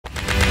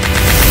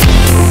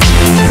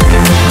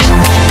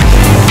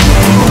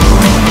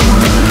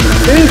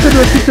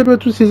Salut à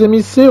tous les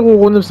amis, c'est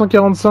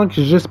Roro945,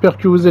 j'espère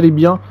que vous allez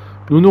bien.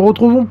 Nous nous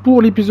retrouvons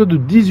pour l'épisode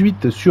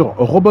 18 sur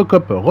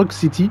Robocop Rock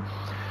City.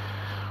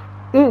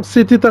 On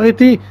s'était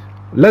arrêté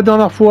la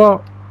dernière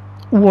fois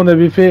où on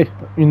avait fait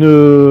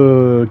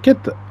une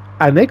quête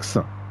annexe.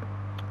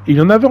 Il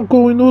y en avait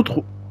encore une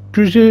autre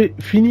que j'ai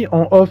fini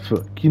en off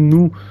qui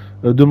nous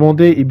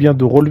demandait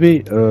de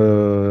relever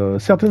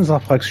certaines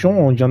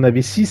infractions. Il y en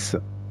avait 6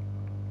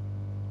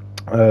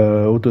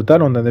 au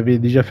total, on en avait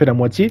déjà fait la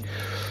moitié.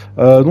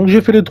 Donc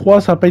j'ai fait les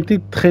 3, ça n'a pas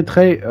été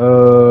très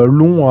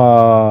long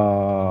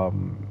à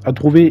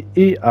trouver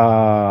et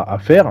à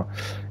faire.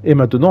 Et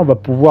maintenant on va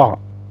pouvoir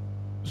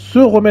se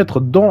remettre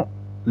dans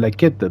la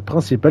quête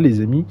principale les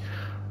amis.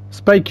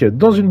 Spike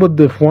dans une boîte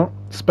de foin.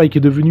 Spike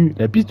est devenu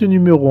la piste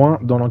numéro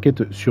 1 dans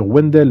l'enquête sur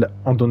Wendell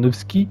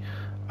Antonovsky.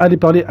 Allez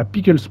parler à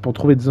Pickles pour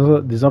trouver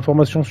des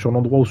informations sur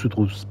l'endroit où se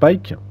trouve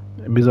Spike.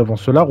 Mais avant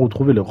cela,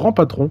 retrouver le grand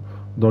patron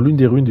dans l'une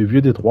des ruines du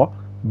Vieux Détroit.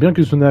 Bien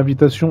que son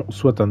invitation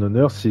soit un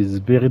honneur,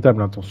 ses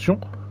véritables intentions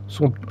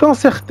sont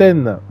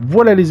incertaines.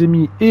 Voilà les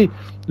amis, et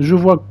je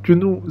vois que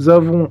nous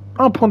avons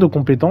un point de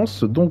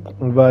compétence, donc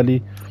on va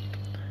aller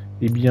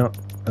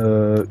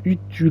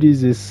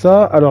utiliser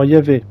ça. Alors il y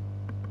avait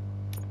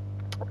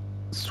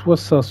soit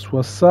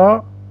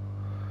ça.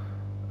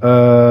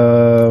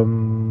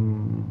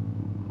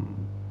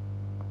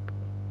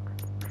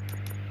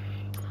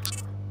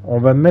 On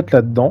va mettre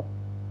là-dedans.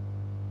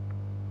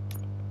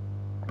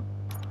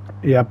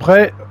 Et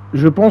après,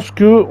 je pense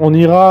que on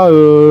ira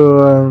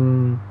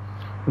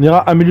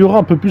améliorer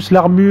un peu plus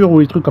l'armure ou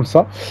les trucs comme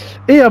ça.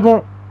 Et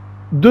avant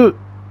de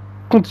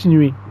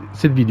continuer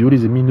cette vidéo,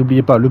 les amis,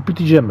 n'oubliez pas le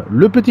petit j'aime,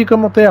 le petit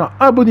commentaire,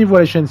 abonnez-vous à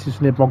la chaîne si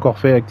ce n'est pas encore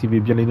fait,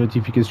 activez bien les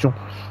notifications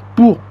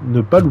pour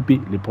ne pas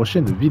louper les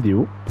prochaines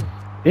vidéos.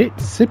 Et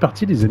c'est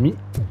parti les amis,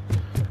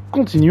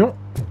 continuons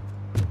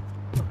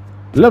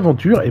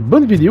l'aventure et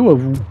bonne vidéo à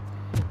vous.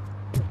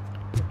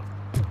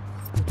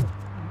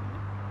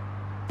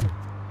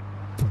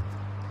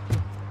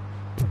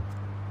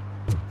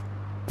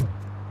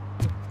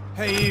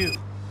 Hey you!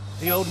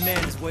 The old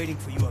man is waiting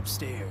for you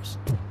upstairs.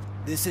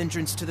 This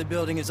entrance to the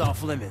building is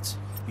off limits.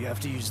 You have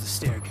to use the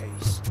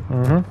staircase.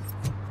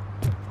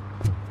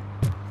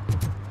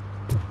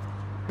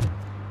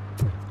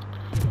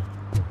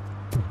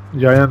 Il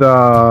n'y a rien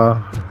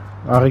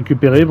à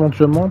récupérer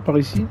éventuellement par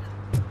ici?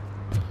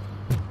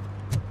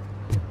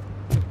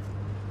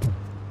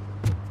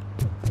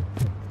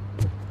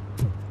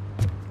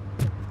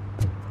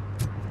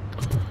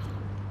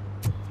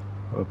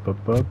 Hop.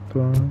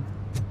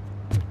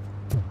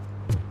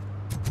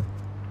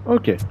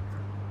 Ok.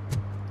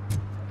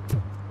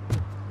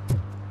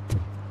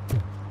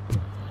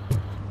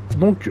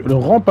 Donc le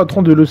grand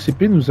patron de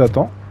l'ECP nous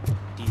attend.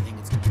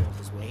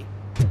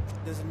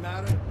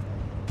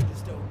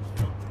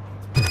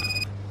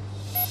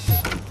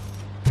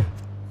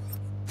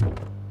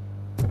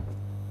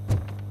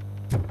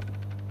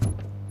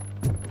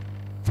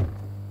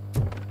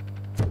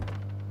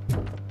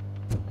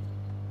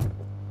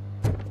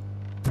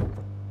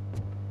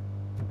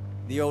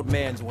 The old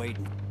man's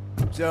waiting.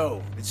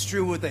 So, it's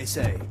true what they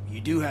say.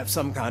 You do have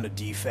some kind of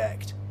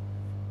defect.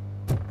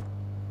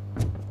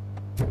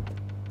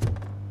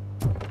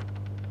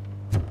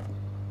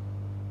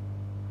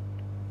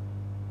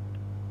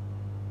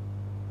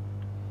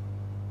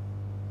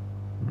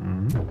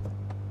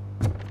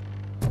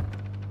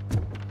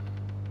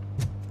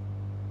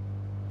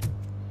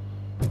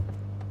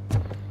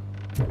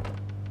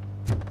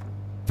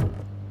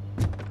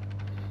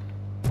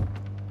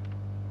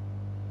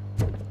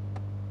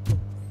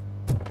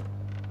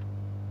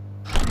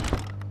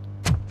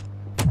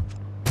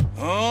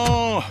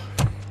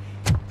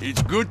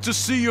 It's good to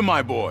see you,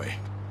 my boy.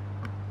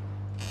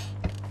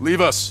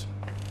 Leave us.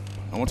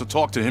 I want to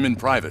talk to him in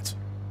private.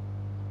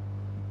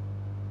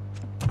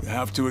 You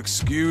have to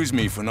excuse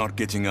me for not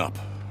getting up.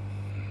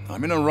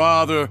 I'm in a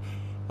rather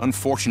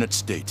unfortunate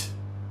state.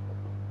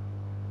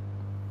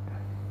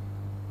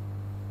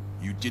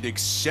 You did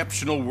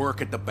exceptional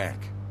work at the bank.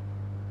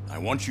 I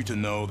want you to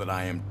know that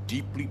I am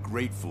deeply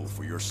grateful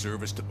for your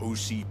service to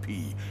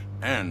OCP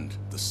and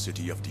the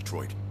city of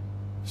Detroit.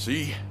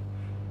 See?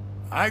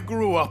 I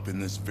grew up in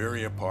this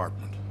very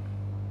apartment,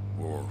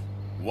 or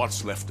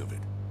what's left of it.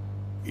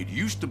 It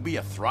used to be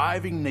a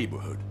thriving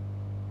neighborhood.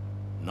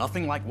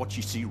 Nothing like what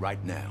you see right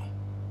now.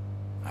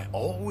 I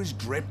always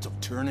dreamt of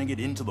turning it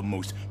into the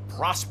most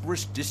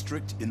prosperous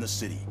district in the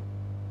city.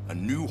 A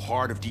new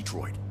heart of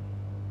Detroit.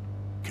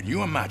 Can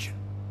you imagine?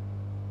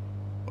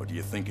 Or do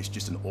you think it's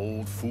just an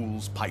old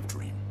fool's pipe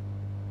dream?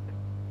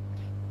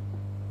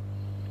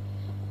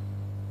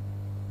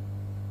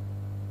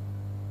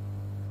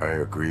 I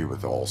agree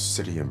with all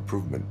city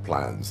improvement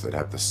plans that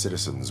have the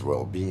citizens'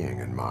 well-being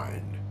in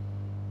mind.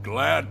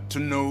 Glad to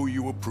know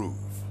you approve.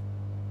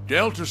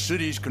 Delta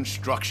City's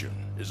construction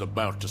is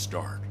about to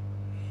start.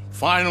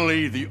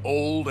 Finally, the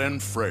old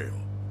and frail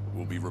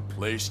will be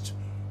replaced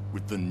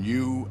with the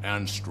new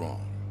and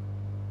strong.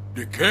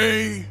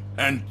 Decay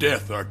and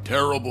death are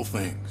terrible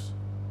things.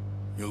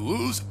 You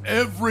lose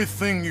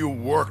everything you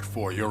worked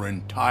for your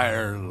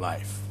entire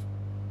life.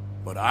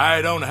 But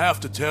I don't have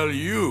to tell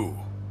you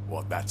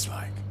what that's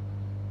like.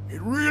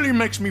 It really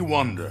makes me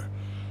wonder,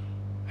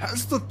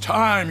 has the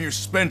time you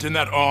spent in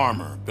that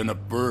armor been a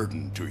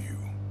burden to you?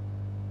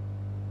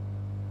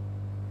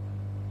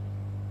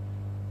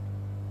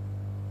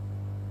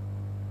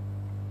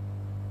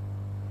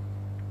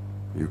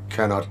 You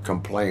cannot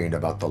complain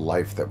about the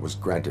life that was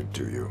granted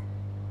to you.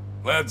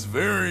 That's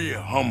very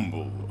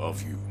humble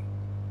of you.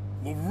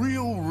 The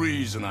real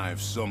reason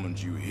I've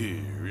summoned you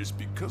here is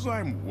because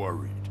I'm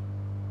worried.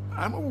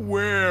 I'm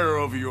aware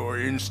of your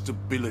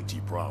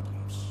instability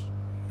problems,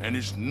 and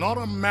it's not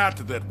a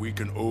matter that we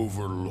can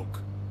overlook.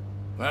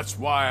 That's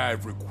why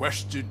I've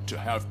requested to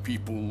have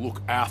people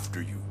look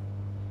after you.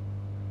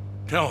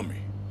 Tell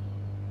me,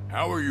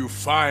 how are you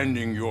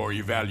finding your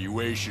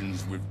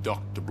evaluations with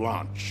Dr.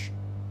 Blanche?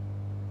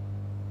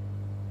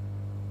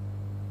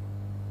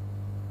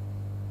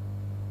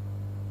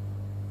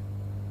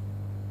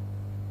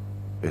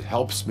 It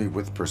helps me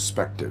with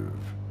perspective,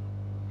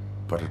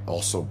 but it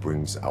also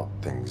brings out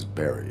things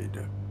buried.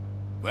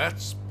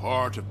 That's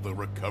part of the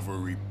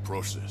recovery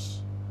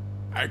process.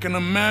 I can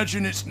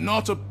imagine it's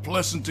not a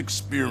pleasant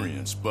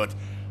experience, but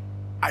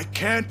I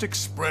can't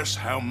express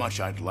how much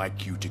I'd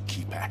like you to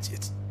keep at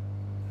it.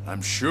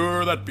 I'm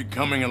sure that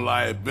becoming a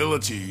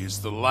liability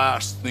is the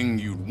last thing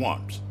you'd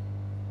want.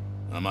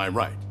 Am I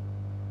right?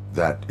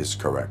 That is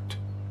correct.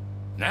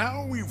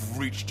 Now we've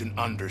reached an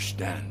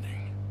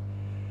understanding.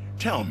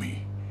 Tell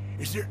me,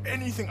 is there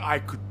anything I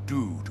could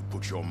do to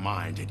put your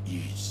mind at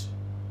ease?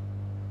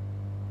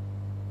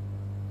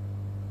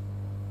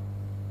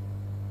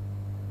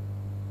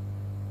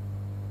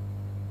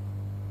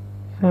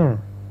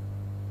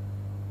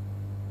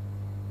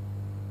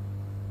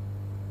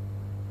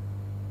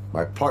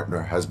 My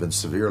partner has been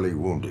severely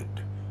wounded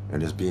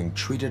and is being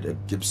treated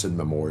at Gibson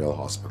Memorial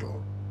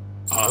Hospital.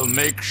 I'll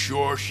make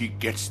sure she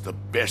gets the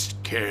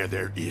best care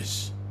there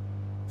is.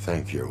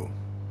 Thank you.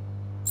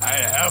 I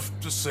have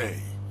to say,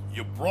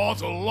 you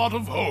brought a lot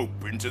of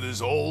hope into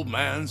this old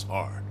man's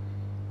heart.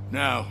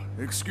 Now,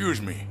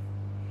 excuse me.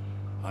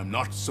 I'm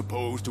not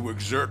supposed to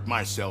exert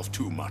myself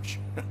too much.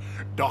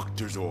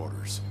 Doctor's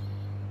orders.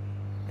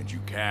 And you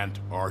can't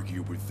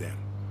argue with them.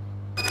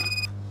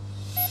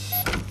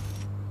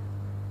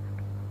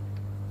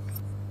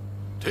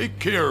 Take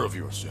care of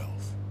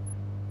yourself.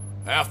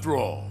 After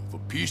all, the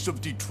peace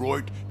of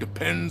Detroit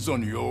depends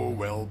on your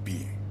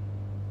well-being.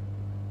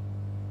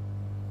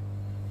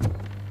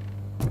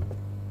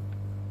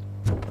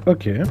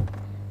 Ok.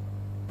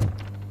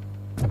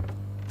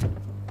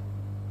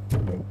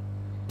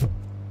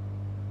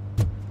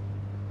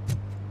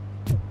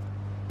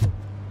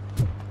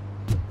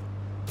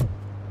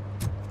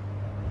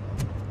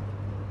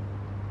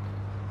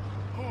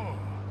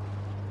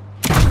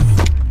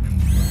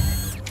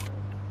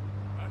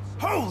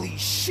 Holy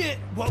shit!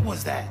 What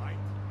was that?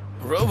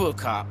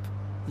 Robocop.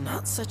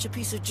 Not such a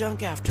piece of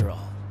junk after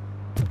all.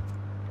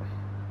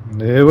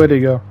 Eh ouais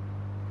les gars.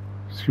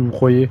 Qu'est-ce que vous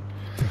croyez?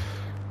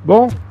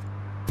 Bon.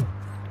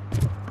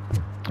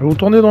 Vous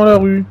tournez dans la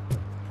rue.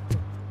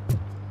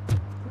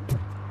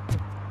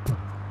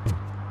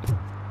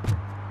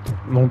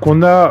 Donc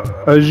on a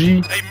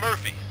agi Hey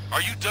Murphy,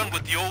 are you done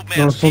with the old dans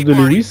le man's sens tea de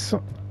party? Lewis.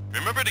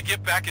 Remember to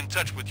get back in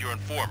touch with your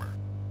informer.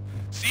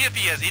 See if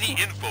he has any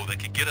info that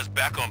could get us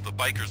back on the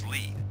biker's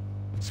lead.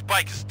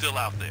 Spike is still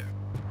out there.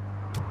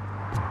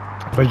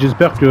 Enfin,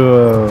 j'espère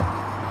que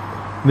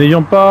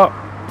n'ayant pas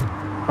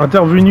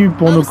intervenu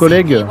pour nos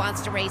collègues,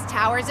 wants to raise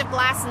towers of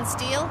glass and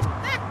steel.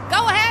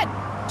 Go ahead.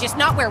 Just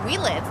not where we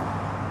live.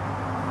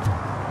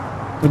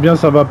 eh bien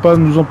ça va pas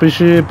nous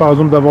empêcher par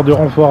exemple d'avoir des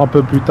renforts un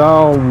peu plus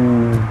tard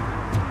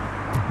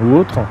ou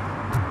autre.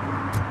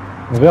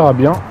 On verra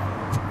bien.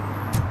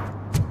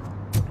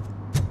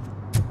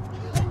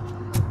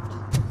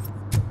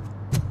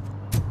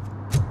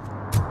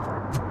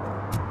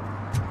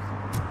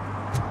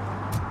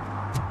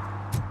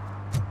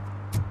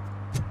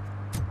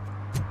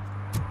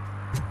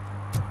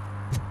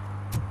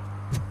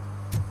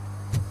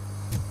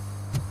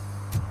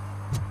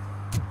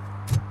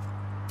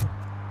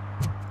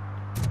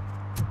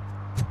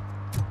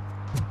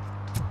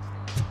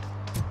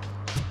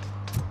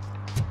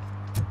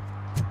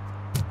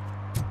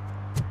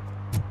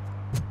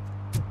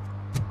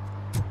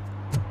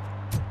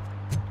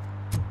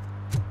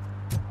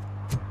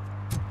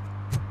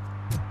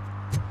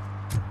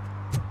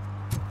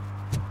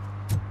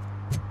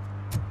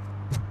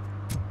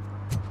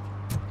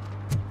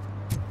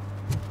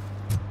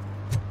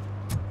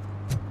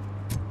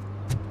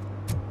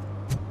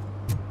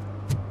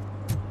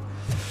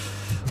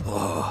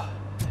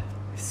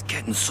 It's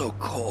getting so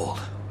cold.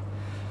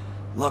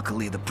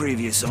 Luckily, the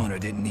previous owner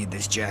didn't need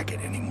this jacket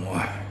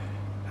anymore.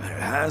 And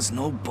it has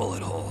no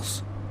bullet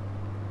holes.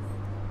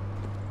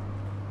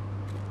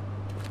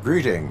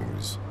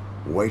 Greetings.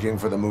 Waiting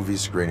for the movie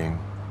screening.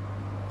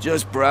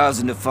 Just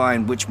browsing to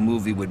find which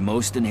movie would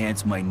most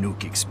enhance my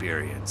nuke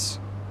experience.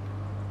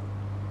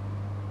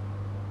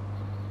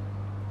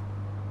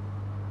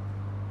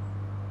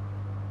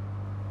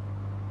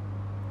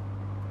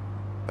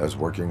 Has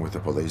working with the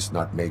police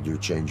not made you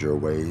change your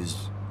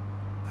ways?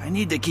 I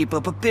need to keep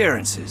up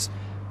appearances.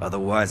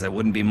 Otherwise, I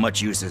wouldn't be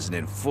much use as an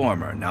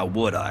informer, now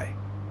would I?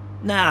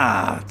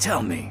 Nah,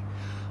 tell me.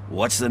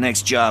 What's the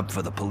next job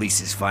for the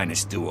police's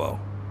finest duo?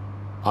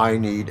 I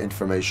need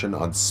information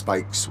on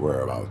Spike's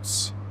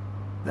whereabouts.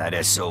 That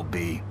SOB.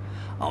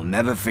 I'll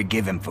never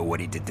forgive him for what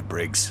he did to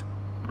Briggs.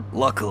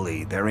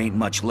 Luckily, there ain't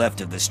much left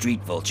of the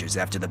street vultures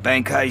after the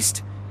bank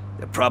heist.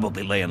 They're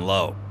probably laying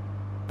low.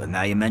 But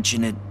now you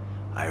mention it,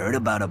 I heard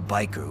about a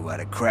biker who had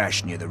a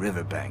crash near the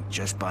riverbank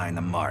just behind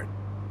the mart.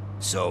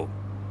 So,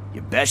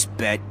 your best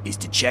bet is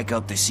to check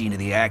out the scene of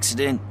the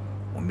accident,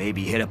 or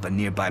maybe hit up a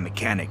nearby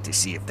mechanic to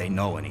see if they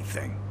know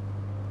anything.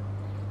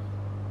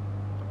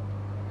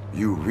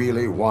 You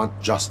really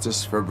want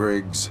justice for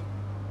Briggs?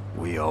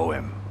 We owe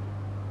him.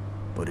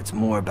 But it's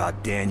more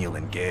about Daniel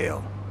and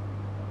Gale.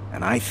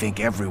 And I think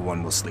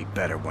everyone will sleep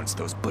better once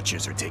those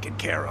butchers are taken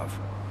care of.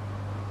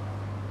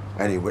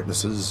 Any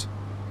witnesses?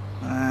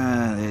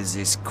 There's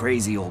this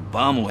crazy old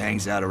bum who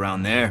hangs out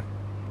around there.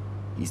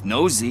 He's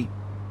nosy.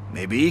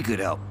 Maybe he could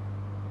help.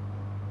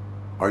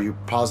 Are you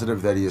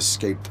positive that he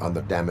escaped on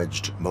the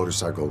damaged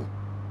motorcycle?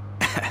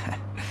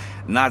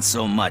 Not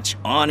so much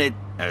on it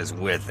as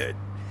with it.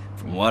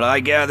 From what I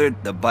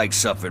gathered, the bike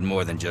suffered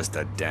more than just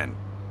a dent.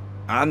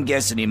 I'm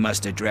guessing he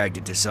must have dragged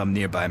it to some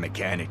nearby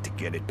mechanic to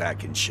get it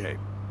back in shape.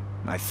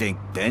 I think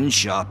Ben's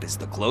shop is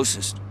the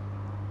closest.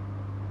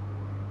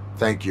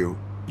 Thank you.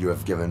 You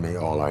have given me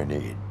all I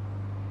need.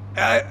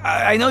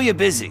 I know you're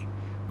busy,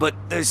 but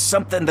there's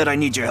something that I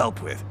need your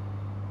help with.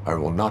 I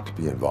will not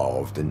be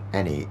involved in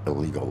any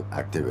illegal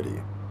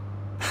activity.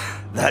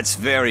 That's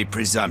very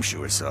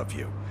presumptuous of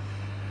you.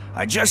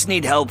 I just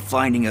need help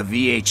finding a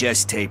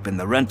VHS tape in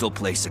the rental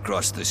place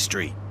across the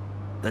street.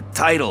 The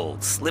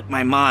title slipped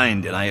my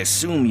mind, and I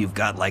assume you've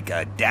got like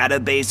a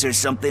database or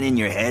something in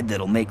your head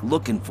that'll make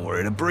looking for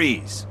it a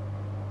breeze.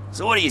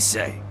 So what do you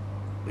say?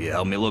 Will you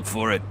help me look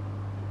for it?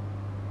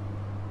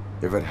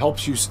 If it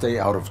helps you stay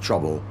out of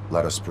trouble,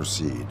 let us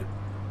proceed.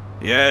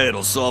 Yeah,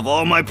 it'll solve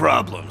all my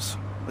problems.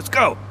 Let's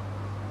go.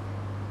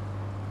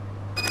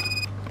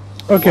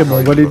 Ok, bon,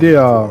 on va l'aider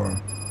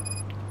à...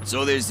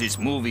 So there's this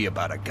movie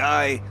about a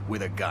guy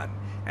with a gun,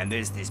 and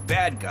there's this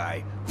bad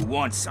guy who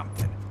wants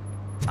something.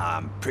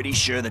 I'm pretty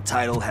sure the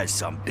title has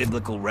some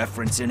biblical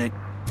reference in it.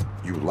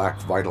 You lack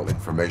vital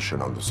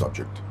information on the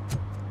subject.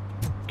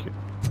 Okay.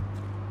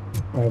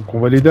 Donc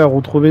on va l'aider à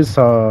retrouver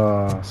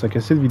sa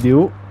cassette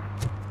vidéo.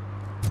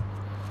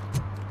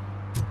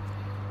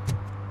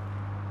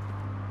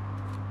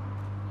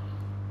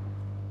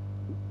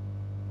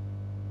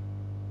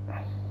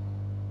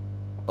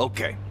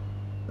 Okay,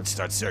 let's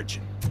start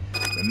searching.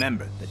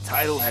 Remember, the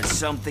title has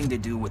something to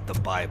do with the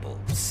Bible,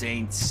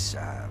 saints,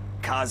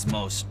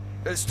 cosmos.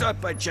 Let's start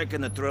by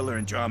checking the thriller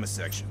and drama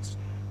sections.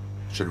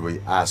 Should we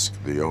ask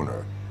the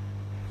owner?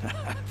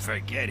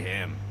 Forget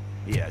him.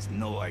 He has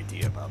no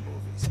idea about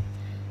movies.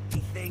 He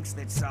thinks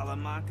that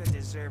Salamanca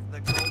deserved the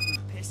Golden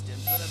Piston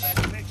for the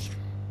best picture.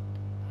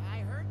 I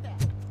heard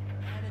that.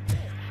 And it did.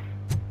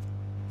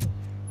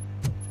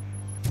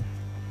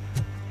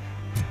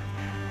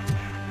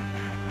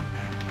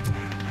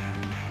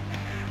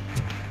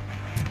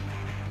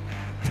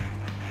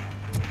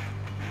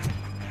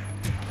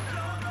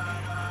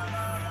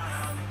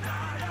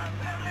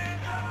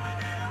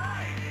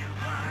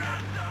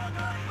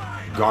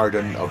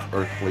 Garden of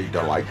Earthly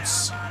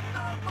Delights.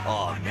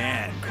 Oh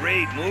man,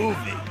 great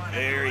movie.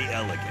 Very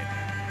elegant.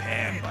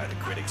 Panned by the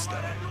critics though.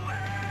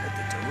 But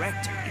the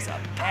director is a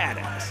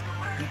badass.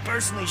 He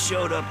personally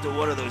showed up to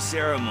one of those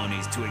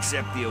ceremonies to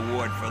accept the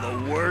award for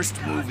the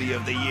worst movie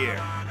of the year.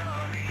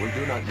 We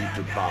do not need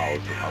to bow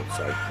to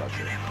outside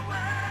pressure.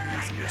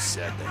 Easier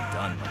said than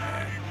done, my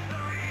man.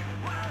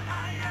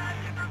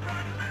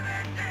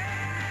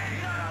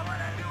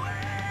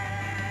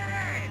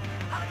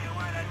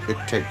 It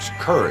takes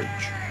courage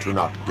to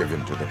not give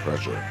in to the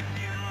pressure.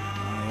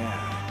 Oh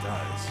yeah, it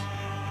does.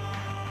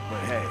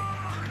 But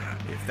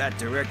hey, if that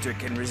director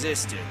can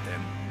resist it, then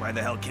why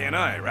the hell can't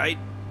I, right?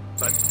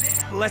 But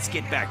let's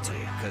get back to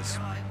it, because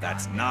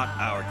that's not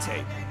our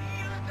tape.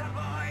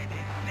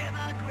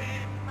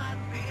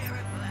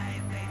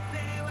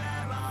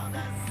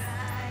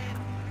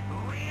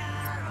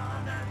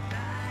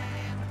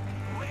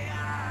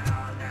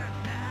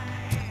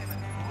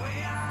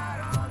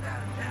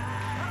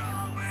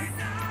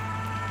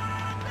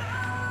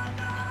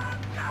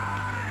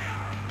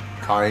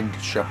 Kind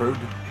Shepherd?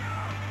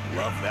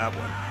 Love that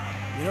one.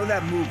 You know,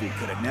 that movie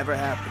could have never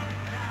happened.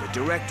 The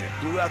director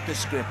threw out the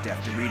script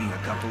after reading a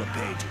couple of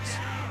pages.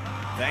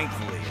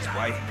 Thankfully, his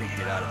wife picked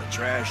it out of the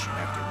trash, and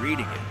after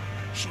reading it,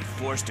 she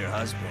forced her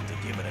husband to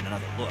give it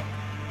another look.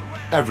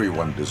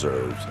 Everyone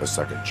deserves a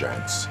second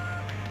chance.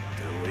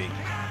 Do we?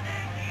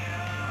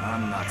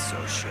 I'm not so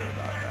sure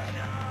about that.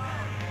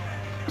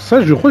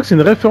 Ça, je crois que c'est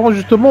une référence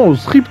justement au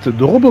script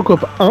de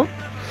Robocop 1.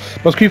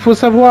 Parce qu'il faut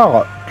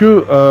savoir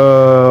que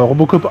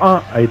Robocop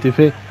 1 a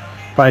été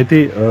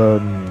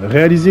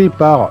réalisé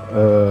par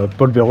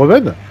Paul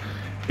Verhoeven,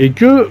 et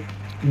que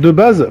de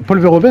base Paul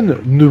Verhoeven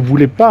ne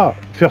voulait pas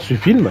faire ce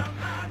film,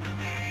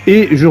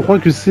 et je crois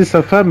que c'est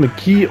sa femme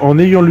qui, en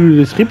ayant lu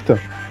le script,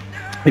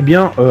 eh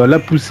bien, l'a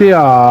poussé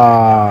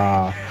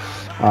à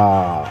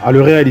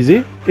le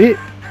réaliser. Et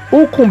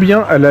ô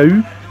combien elle a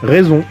eu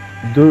raison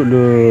de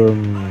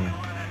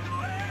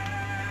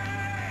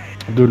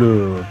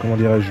le comment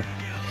dirais-je,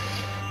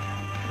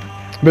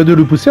 de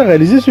le pousser à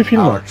réaliser ce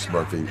film. Alex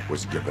Murphy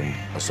was given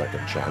a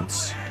second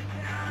chance.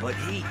 But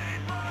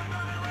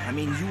I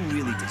mean, you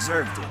really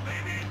deserved it.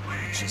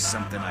 It's just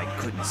something I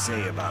couldn't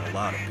say about a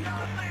lot of people.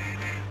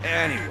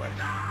 Anyway,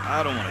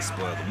 I don't want to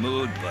spoil the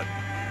mood, but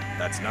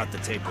that's not the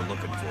tape we're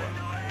looking for.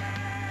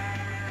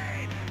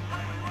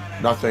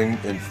 Nothing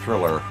in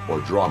thriller or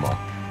drama.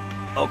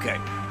 Okay,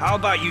 how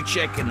about you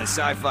check in the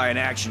sci-fi and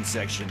action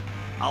section?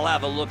 I'll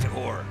have a look at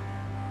horror.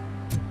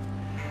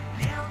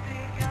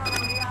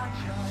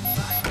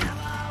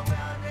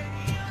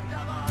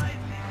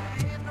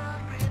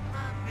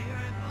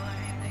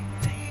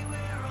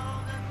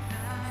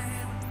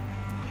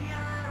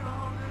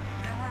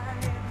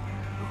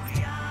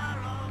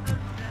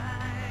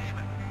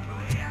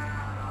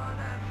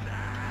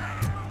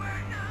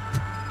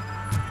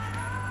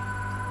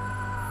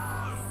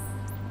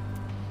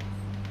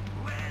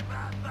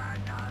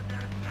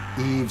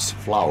 Eve's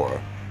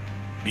Flower.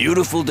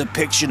 Beautiful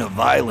depiction of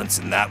violence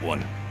in that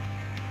one.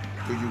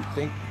 Do you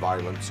think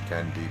violence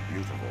can be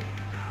beautiful?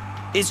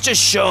 It's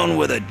just shown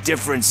with a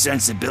different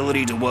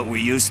sensibility to what we're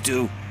used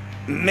to.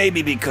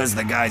 Maybe because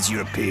the guy's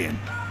European.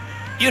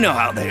 You know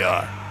how they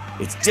are.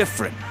 It's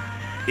different.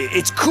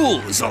 It's cool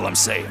is all I'm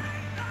saying.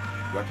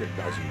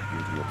 Recognizing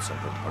beauty in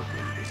something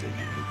ugly is a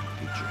unique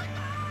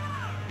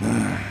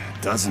feature.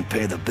 Doesn't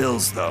pay the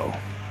bills though.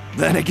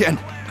 Then again,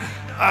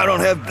 I don't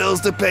have bills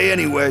to pay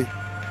anyway.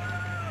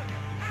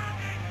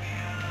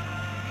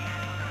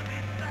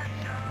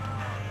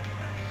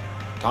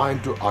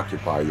 Time to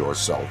occupy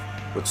yourself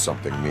with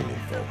something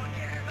meaningful.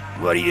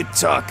 What are you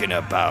talking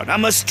about?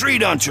 I'm a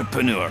street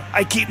entrepreneur.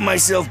 I keep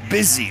myself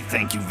busy,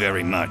 thank you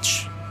very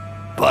much.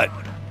 But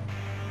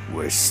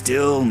we're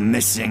still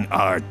missing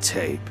our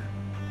tape.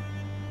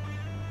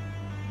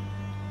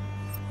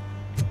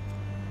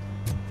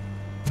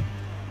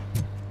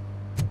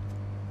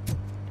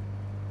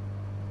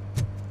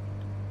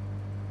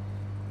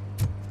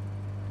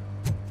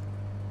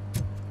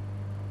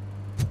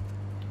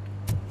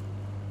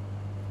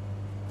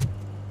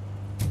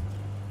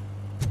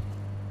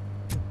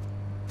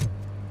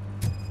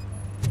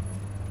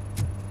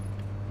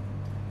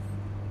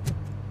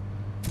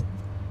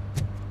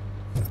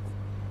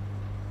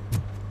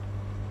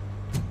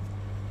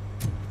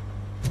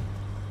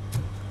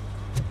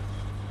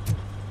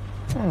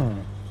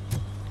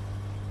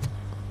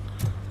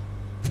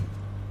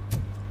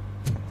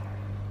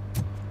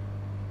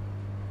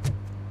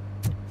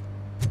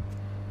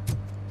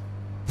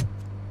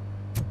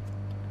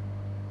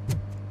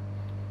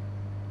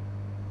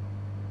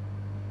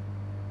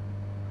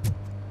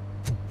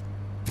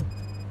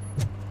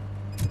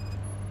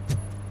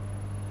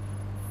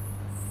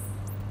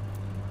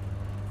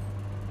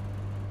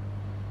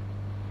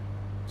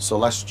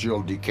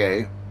 Celestial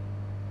Decay.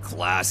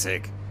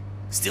 Classic.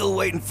 Still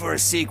waiting for a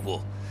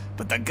sequel.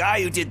 But the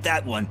guy who did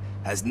that one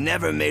has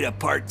never made a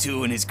part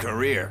 2 in his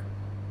career.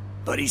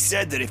 But he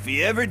said that if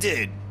he ever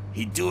did,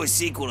 he'd do a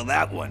sequel to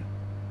that one.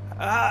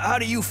 How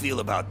do you feel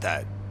about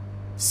that?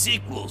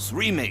 Sequels,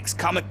 remakes,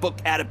 comic book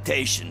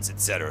adaptations,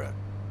 etc.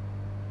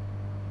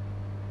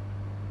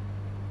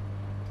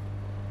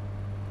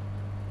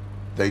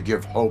 They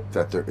give hope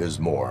that there is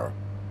more.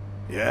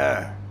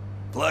 Yeah.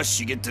 Plus,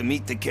 you get to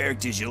meet the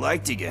characters you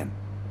liked again.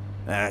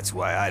 That's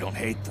why I don't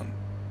hate them.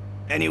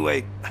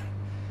 Anyway,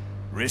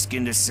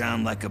 risking to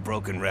sound like a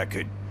broken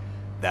record,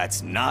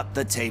 that's not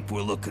the tape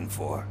we're looking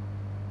for.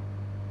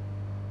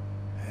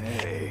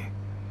 Hey,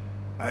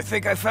 I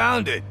think I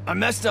found it. I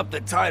messed up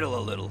the title a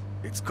little.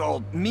 It's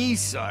called Me,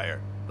 Sire,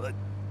 but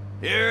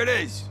here it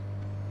is.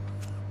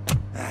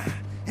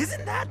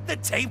 Isn't that the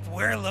tape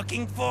we're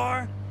looking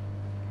for?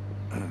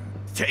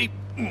 Tape?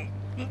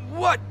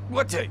 What?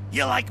 What tape?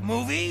 You like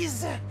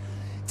movies?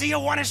 Do you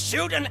want to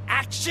shoot an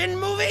action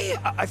movie?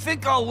 I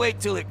think I'll wait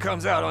till it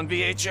comes out on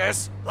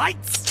VHS.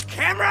 Lights,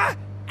 camera,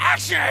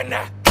 action!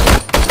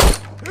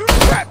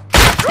 Crap!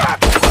 Crap!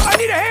 I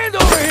need a hand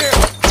over here!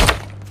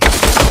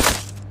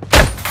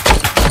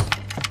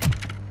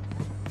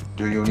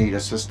 Do you need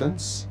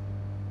assistance?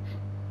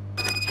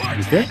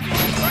 Okay.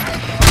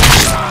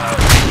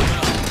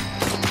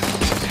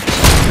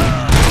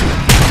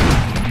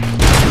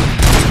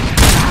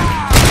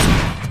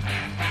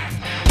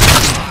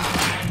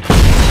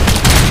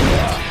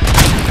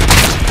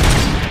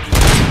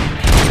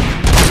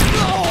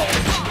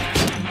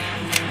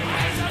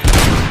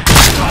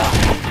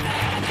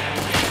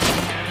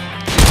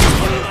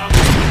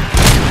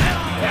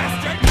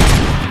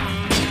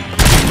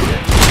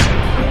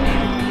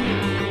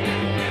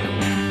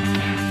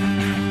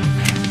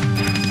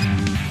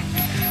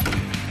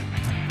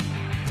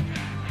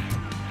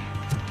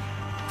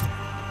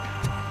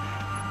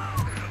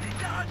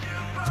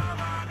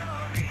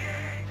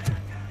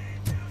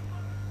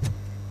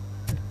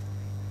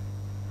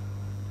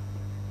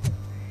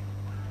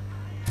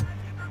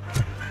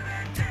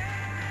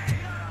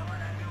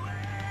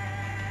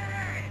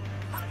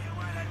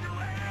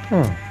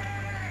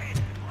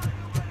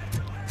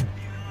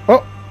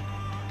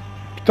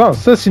 Putain,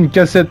 ça c'est une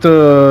cassette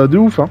de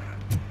ouf, hein.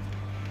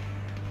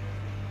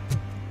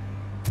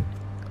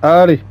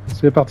 Allez,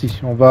 c'est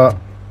parti. On va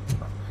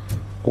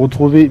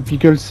retrouver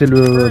Pickles, c'est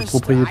le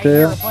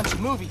propriétaire.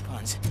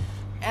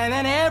 And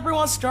then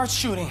everyone starts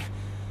shooting.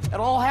 It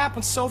all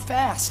happens so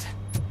fast.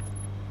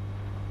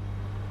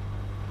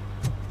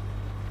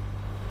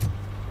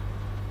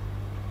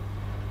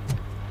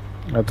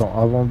 Attends,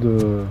 avant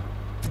de...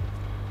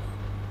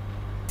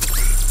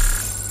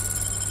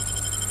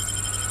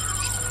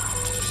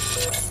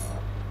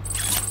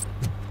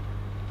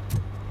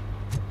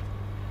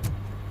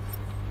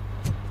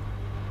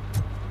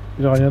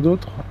 Il n'y a rien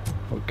d'autre?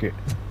 Ok.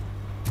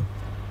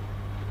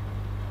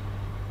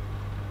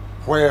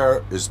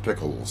 Where is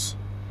Pickles?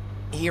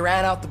 He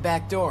ran out the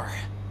back door.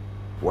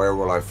 Where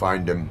will I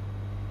find him?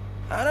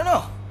 I don't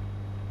know.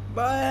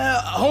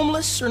 But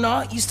homeless or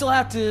not, you still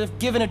have to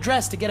give an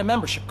address to get a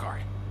membership card.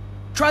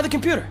 Try the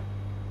computer.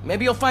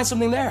 Maybe you'll find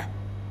something there.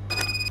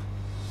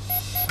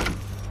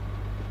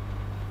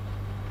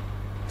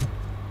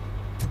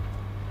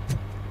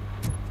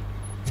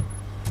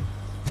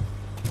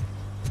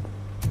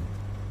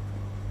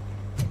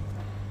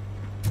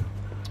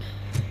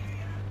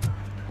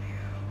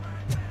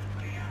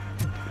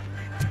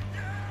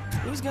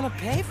 Who's gonna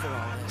pay for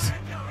all this?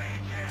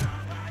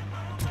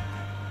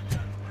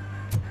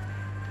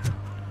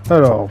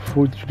 Alors,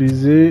 faut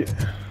utiliser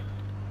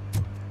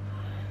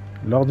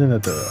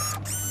l'ordinateur.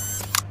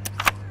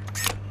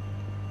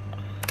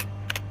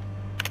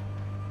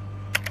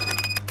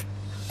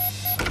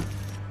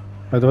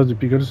 Adresse de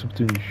Pickles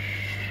obtenue.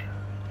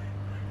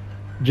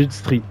 Jet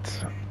Street,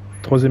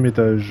 3e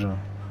étage.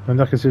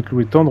 Dernière cassette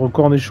louée. Tendre,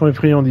 cornichon et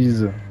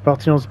friandises.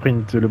 Partie en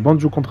sprint. Le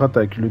banjo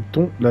contre-attaque. Le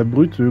thon, la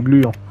brute, le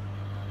gluant.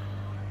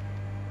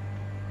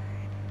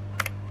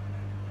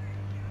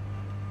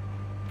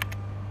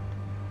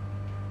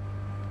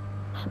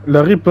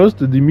 La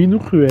riposte des minous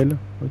cruels.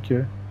 Ok.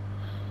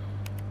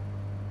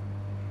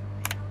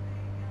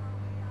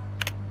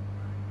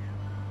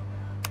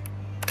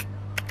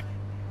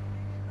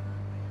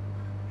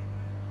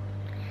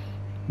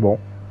 Bon.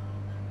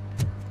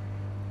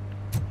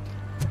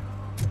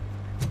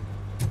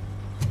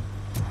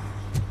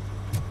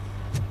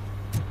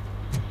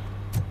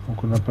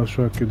 Donc on n'a pas le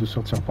choix que de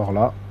sortir par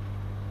là.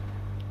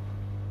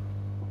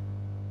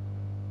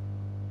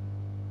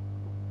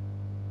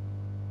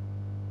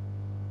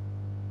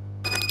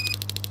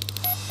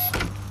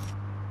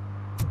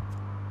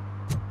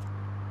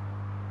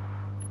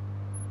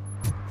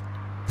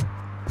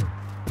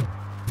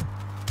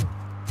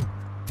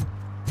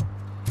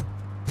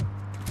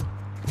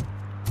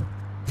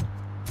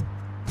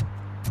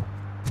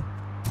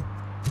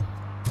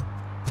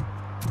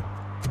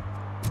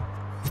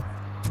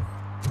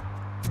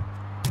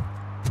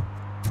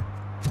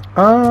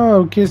 Ah,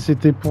 ok,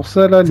 c'était pour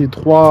ça, là, les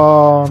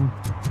trois...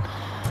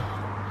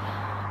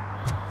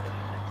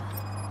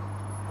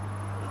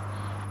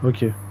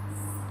 Ok.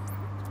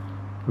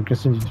 Aucun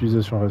signe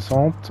d'utilisation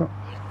récente.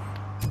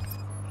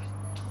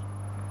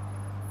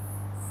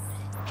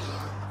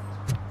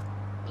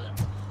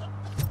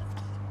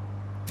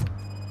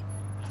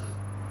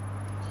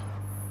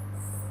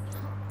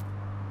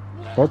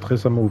 Porte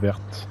récemment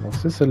ouverte. Donc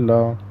c'est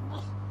celle-là.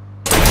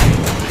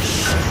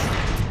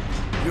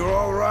 You're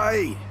all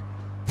right.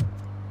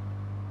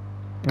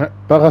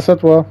 Passe à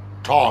toi.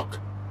 Talk.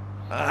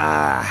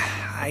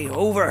 I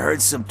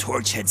overheard some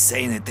torchheads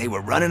saying that they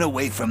were running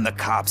away from the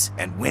cops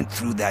and went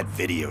through that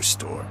video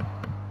store.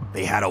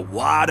 They had a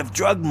wad of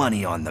drug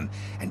money on them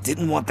and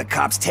didn't want the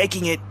cops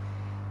taking it,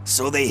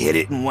 so they hid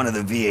it in one of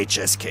the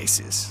VHS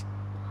cases.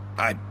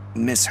 I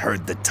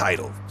misheard the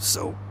title,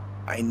 so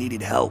I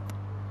needed help.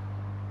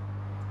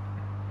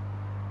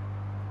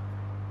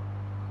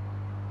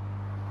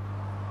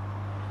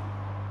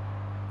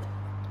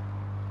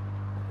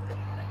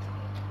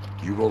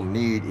 You will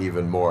need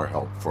even more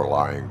help for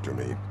lying to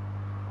me.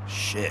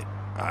 Shit.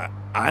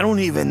 I don't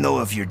even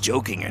know if you're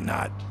joking or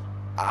not.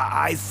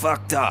 I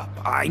fucked up,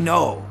 I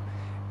know.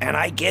 And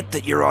I get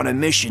that you're on a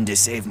mission to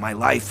save my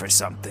life or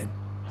something.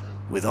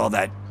 With all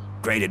that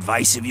great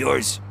advice of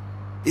yours,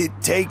 it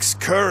takes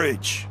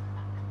courage.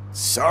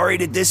 Sorry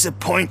to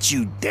disappoint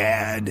you,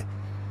 Dad.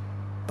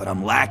 But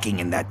I'm lacking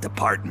in that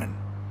department.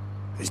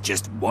 There's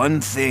just one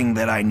thing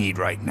that I need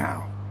right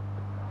now.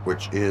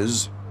 Which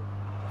is?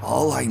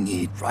 All I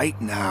need right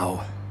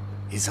now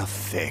is a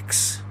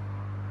fix.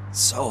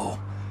 So,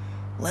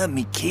 let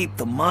me keep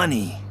the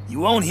money. You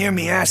won't hear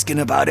me asking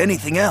about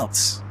anything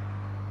else.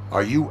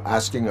 Are you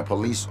asking a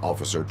police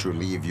officer to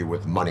leave you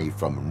with money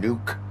from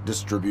nuke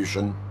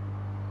distribution?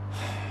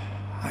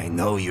 I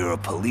know you're a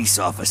police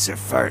officer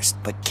first,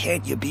 but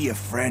can't you be a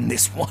friend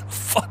this one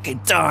fucking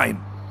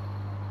time?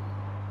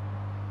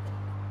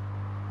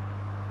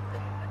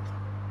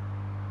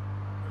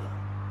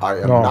 I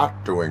am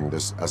not doing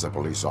this as a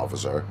police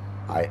officer.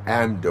 I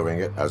am doing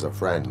it as a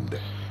friend.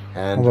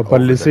 And over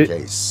the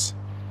case.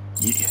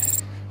 You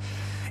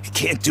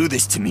can't do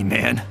this to me,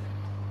 man.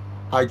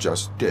 I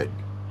just did.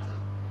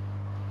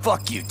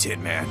 Fuck you,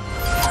 Tin Man.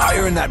 I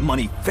earned that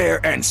money fair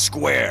and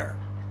square.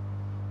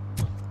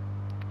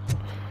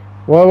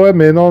 Ouais,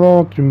 mais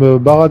non, tu me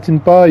baratines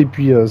pas, et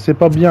puis c'est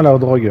pas bien la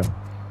drogue.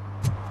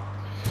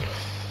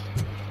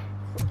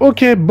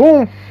 Ok,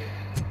 bon.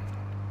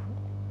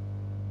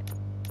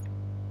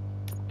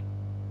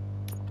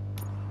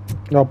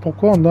 Alors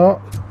pourquoi on a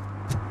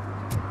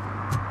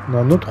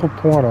un autre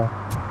point là?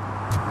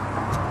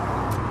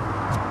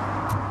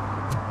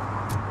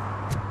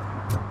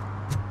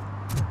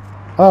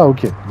 Ah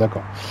ok,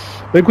 d'accord.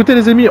 Bah, écoutez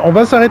les amis, on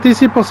va s'arrêter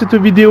ici pour cette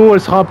vidéo.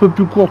 Elle sera un peu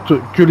plus courte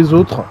que les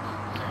autres.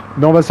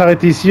 Mais on va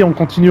s'arrêter ici. On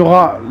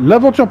continuera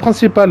l'aventure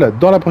principale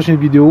dans la prochaine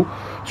vidéo.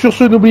 Sur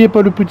ce, n'oubliez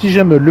pas le petit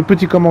j'aime, le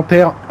petit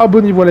commentaire.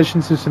 Abonnez-vous à la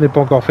chaîne si ce n'est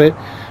pas encore fait.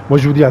 Moi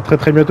je vous dis à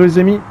très bientôt les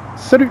amis.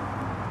 Salut!